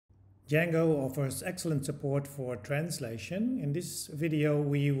Django offers excellent support for translation. In this video,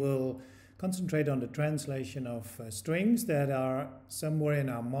 we will concentrate on the translation of strings that are somewhere in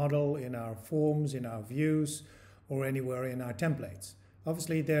our model, in our forms, in our views, or anywhere in our templates.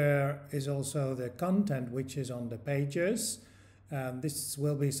 Obviously, there is also the content which is on the pages. This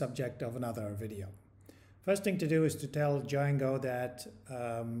will be subject of another video. First thing to do is to tell Django that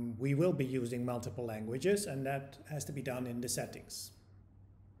we will be using multiple languages, and that has to be done in the settings.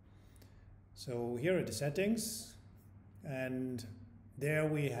 So here are the settings, and there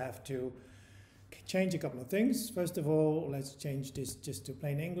we have to change a couple of things. First of all, let's change this just to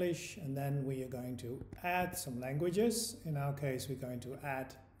plain English, and then we are going to add some languages. In our case, we're going to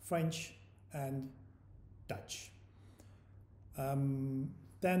add French and Dutch. Then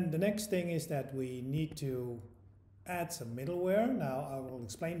the next thing is that we need to add some middleware. Now I will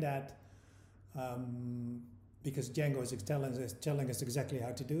explain that because Django is telling us exactly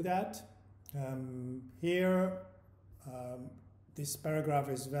how to do that. This paragraph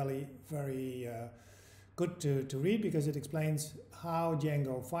is very good to read because it explains how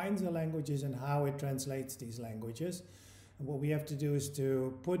Django finds the languages and how it translates these languages. And what we have to do is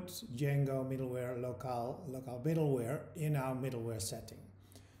to put Django middleware local middleware in our middleware setting.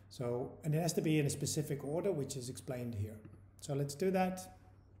 So, and it has to be in a specific order, which is explained here. So let's do that.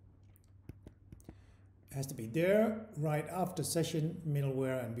 It has to be there right after session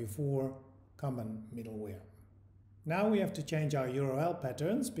middleware and before common middleware. Now we have to change our URL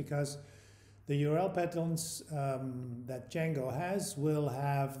patterns because the URL patterns that Django has will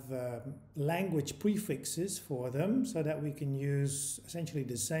have language prefixes for them so that we can use essentially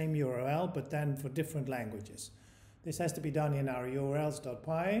the same URL but then for different languages. This has to be done in our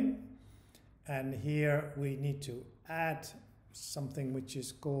urls.py, and here we need to add something which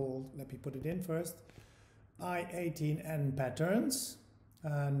is called, let me put it in first, I18N patterns.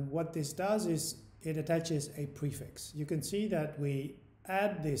 And what this does is it attaches a prefix. You can see that we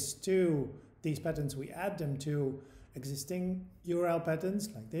add this to these patterns, we add them to existing URL patterns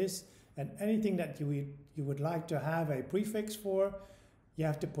like this, and anything that you would like to have a prefix for, you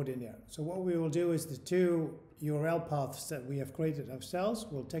have to put in there. So what we will do is the two URL paths that we have created ourselves,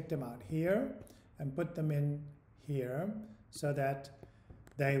 we'll take them out here and put them in here so that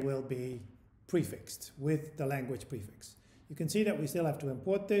they will be prefixed with the language prefix. You can see that we still have to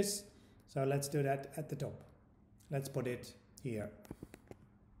import this, so let's do that at the top. Let's put it here.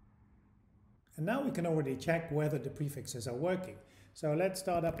 And now we can already check whether the prefixes are working. So let's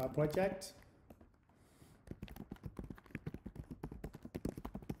start up our project.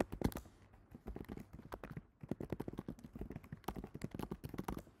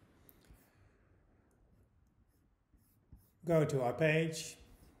 Go to our page,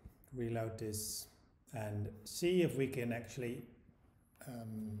 reload this, and see if we can actually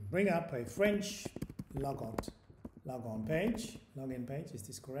bring up a French login page. Is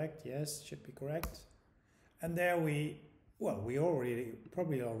this correct? Yes, should be correct. And there we probably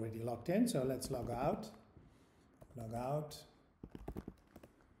already logged in, so let's log out. Log out.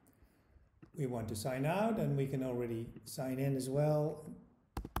 We want to sign out, and we can already sign in as well.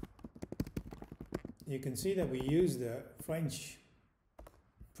 You can see that we use the French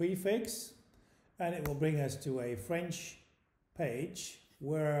prefix, and it will bring us to a French page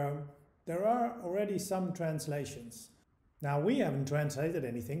where there are already some translations. Now we haven't translated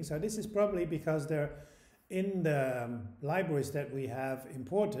anything, so this is probably because they're in the libraries that we have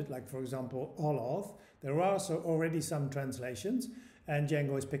imported, like for example OLOF, there are also already some translations and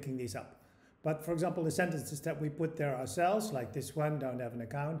Django is picking these up. But for example, the sentences that we put there ourselves, like this one, don't have an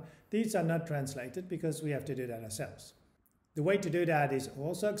account, these are not translated because we have to do that ourselves. The way to do that is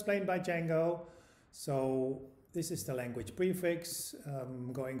also explained by Django. So this is the language prefix.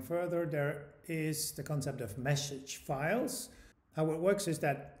 Going further, there is the concept of message files. How it works is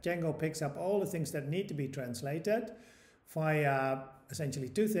that Django picks up all the things that need to be translated via essentially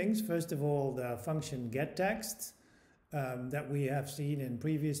two things. First of all, the function getText that we have seen in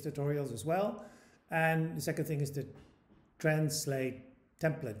previous tutorials as well. And the second thing is the translate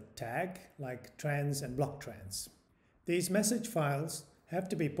template tag, like trans and block trans. These message files have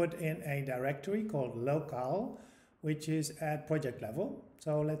to be put in a directory called local, which is at project level.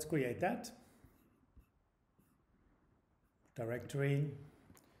 So let's create that. Directory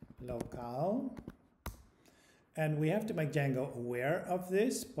local. And we have to make Django aware of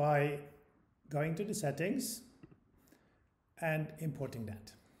this by going to the settings and importing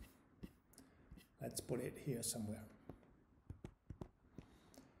that. Let's put it here somewhere.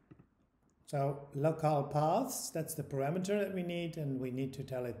 So local paths, that's the parameter that we need, and we need to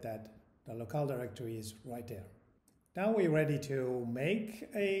tell it that the local directory is right there. Now we're ready to make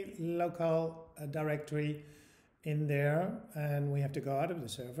a local directory in there, and we have to go out of the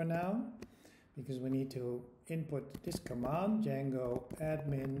server now because we need to input this command, Django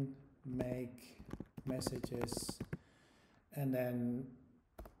admin make messages, and then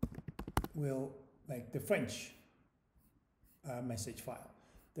we'll make the French message file.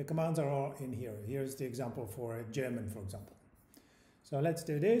 The commands are all in here. Here's the example for German, for example. So let's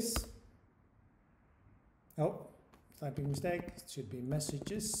do this. Oh, typing mistake. It should be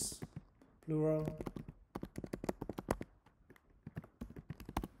messages, plural.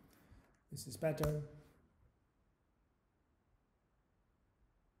 This is better.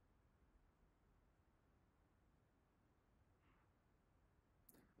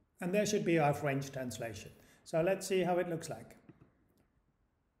 And there should be our French translation. So let's see how it looks like.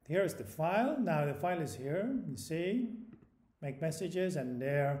 Here's the file. Now the file is here. You see, make messages, and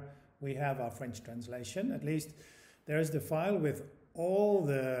there we have our French translation. At least there's the file with all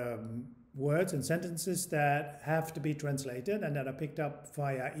the words and sentences that have to be translated and that are picked up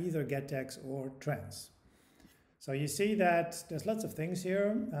via either gettext or trans. So you see that there's lots of things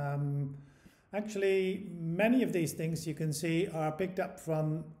here. Actually, many of these things you can see are picked up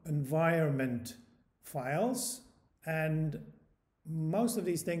from environment files, and most of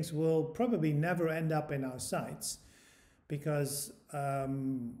these things will probably never end up in our sites because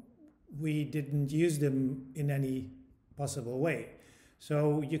we didn't use them in any possible way.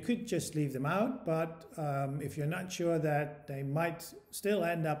 So you could just leave them out, but if you're not sure that they might still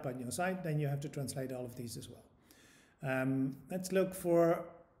end up on your site, then you have to translate all of these as well. Let's look for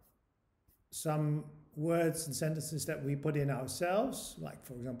some words and sentences that we put in ourselves, like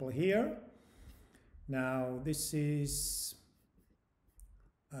for example here. Now this is,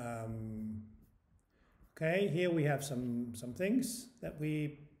 okay, here we have some things that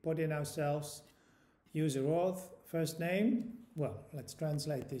we put in ourselves. User auth, first name. Well, let's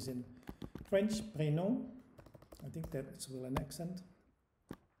translate this in French, prénom. I think that's with an accent.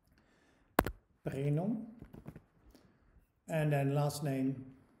 Prénom. And then last name,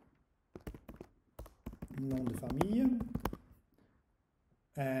 nom de famille.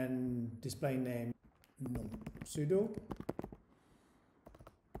 And display name, nom, pseudo,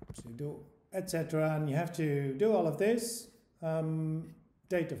 etc. And you have to do all of this.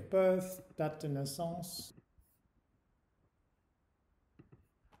 Date of birth, date de naissance.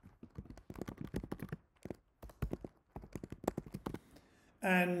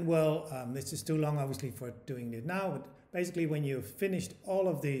 And well, this is too long obviously for doing it now, but basically when you've finished all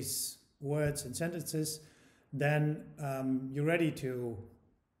of these words and sentences, then you're ready to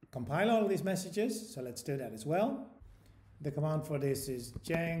compile all of these messages. So let's do that as well. The command for this is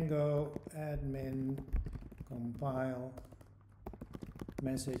Django admin compile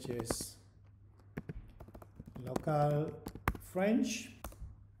messages local French,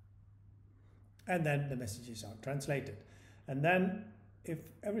 and then the messages are translated. And then if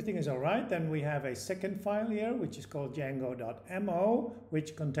everything is all right, then we have a second file here, which is called django.mo,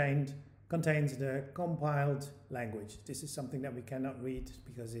 which contains the compiled language. This is something that we cannot read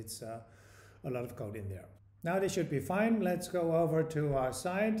because it's a lot of code in there. Now this should be fine. Let's go over to our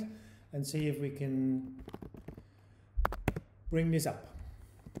site and see if we can bring this up.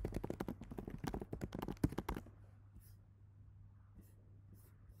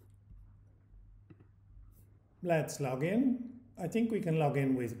 Let's log in. I think we can log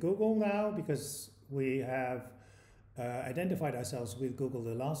in with Google now because we have identified ourselves with Google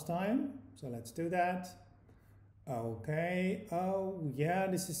the last time. So let's do that. Okay. Oh, yeah,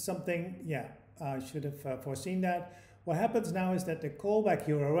 this is something. Yeah, I should have foreseen that. What happens now is that the callback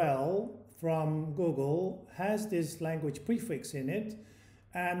URL from Google has this language prefix in it,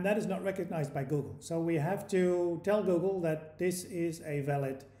 and that is not recognized by Google. So we have to tell Google that this is a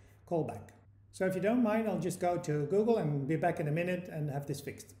valid callback. So if you don't mind, I'll just go to Google and be back in a minute and have this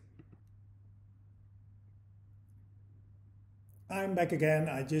fixed. I'm back again.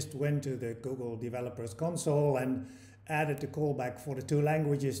 I just went to the Google Developers Console and added the callback for the two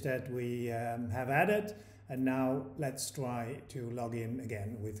languages that we have added. And now let's try to log in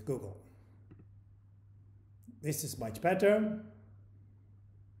again with Google. This is much better.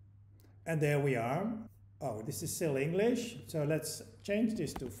 And there we are. Oh, this is still English. So let's change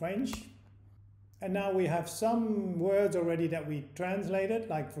this to French. And now we have some words already that we translated,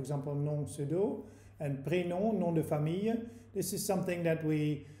 like for example, nom, pseudo, and prénom, nom de famille. This is something that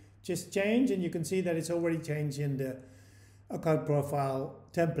we just changed, and you can see that it's already changed in the account profile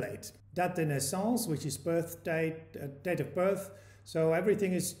template. Date de naissance, which is birth date, date of birth. So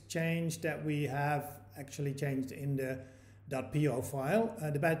everything is changed that we have actually changed in the .po file.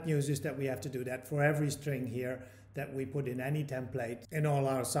 The bad news is that we have to do that for every string here that we put in any template in all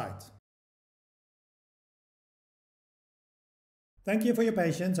our sites. Thank you for your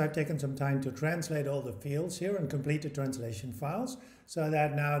patience. I've taken some time to translate all the fields here and complete the translation files so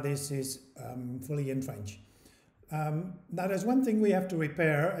that now this is fully in French. Now there's one thing we have to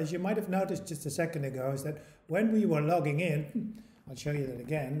repair, as you might have noticed just a second ago, is that when we were logging in, I'll show you that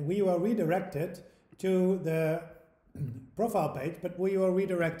again, we were redirected to the profile page, but we were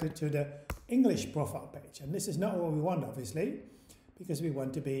redirected to the English profile page. And this is not what we want, obviously, because we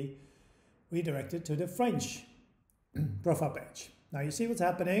want to be redirected to the French profile page. Now you see what's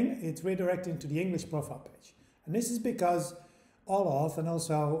happening? It's redirecting to the English profile page. And this is because Olaf and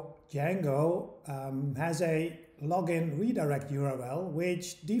also Django has a login redirect URL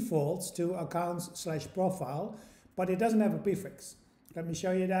which defaults to accounts/profile, but it doesn't have a prefix. Let me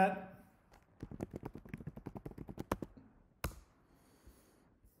show you that.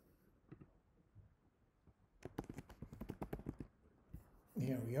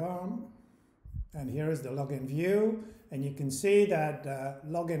 Here we are. And here is the login view, and you can see that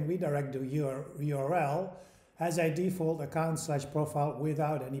login redirect URL has a default account/profile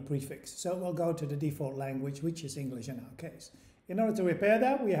without any prefix. So we'll go to the default language, which is English in our case. In order to repair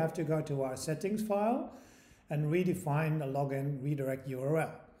that, we have to go to our settings file and redefine the login redirect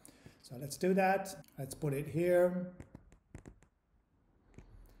URL. So let's do that. Let's put it here.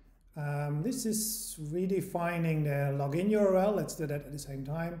 This is redefining the login URL. Let's do that at the same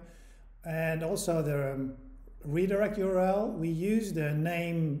time. And also the redirect URL, we use the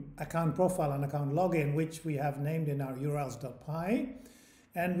name account profile and account login, which we have named in our urls.py,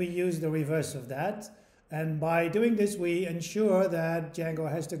 and we use the reverse of that. And by doing this, we ensure that Django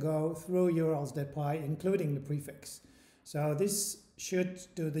has to go through urls.py, including the prefix. So this should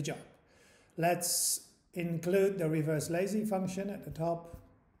do the job. Let's include the reverse lazy function at the top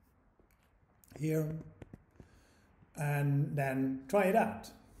here, and then try it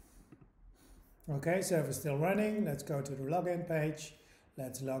out. Okay, server's still running. Let's go to the login page.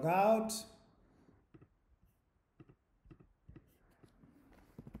 Let's log out.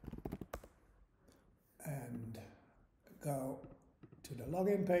 And go to the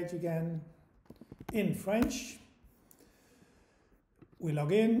login page again in French. We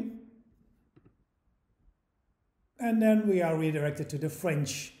log in. And then we are redirected to the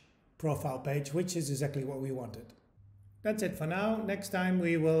French profile page, which is exactly what we wanted. That's it for now. Next time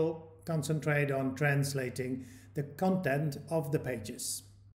we will concentrate on translating the content of the pages.